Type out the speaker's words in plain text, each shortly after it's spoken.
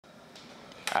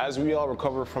As we all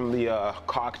recover from the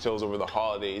cocktails over the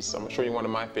holidays, I'm gonna show you one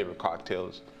of my favorite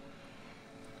cocktails.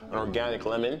 An organic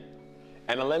lemon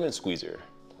and a lemon squeezer.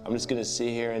 I'm just gonna sit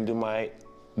here and do my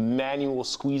manual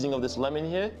squeezing of this lemon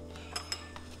here.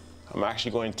 I'm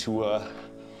actually going to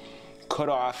cut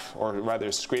off, or rather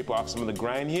scrape off some of the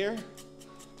grind here,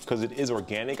 because it is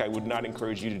organic. I would not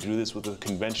encourage you to do this with a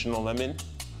conventional lemon.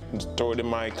 Just throw it in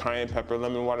my cayenne pepper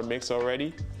lemon water mix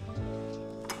already.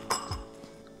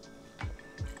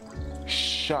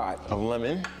 Shot of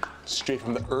lemon straight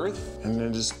from the earth, and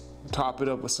then just top it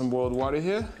up with some boiled water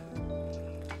here.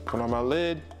 Put on my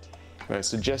lid. And I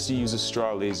suggest you use a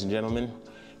straw, ladies and gentlemen,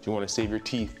 if you want to save your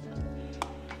teeth.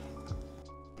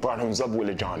 Bottoms up,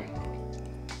 Willie John.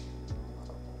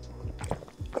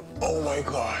 Oh my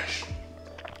gosh.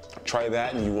 Try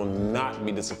that and you will not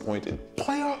be disappointed.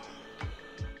 Playa.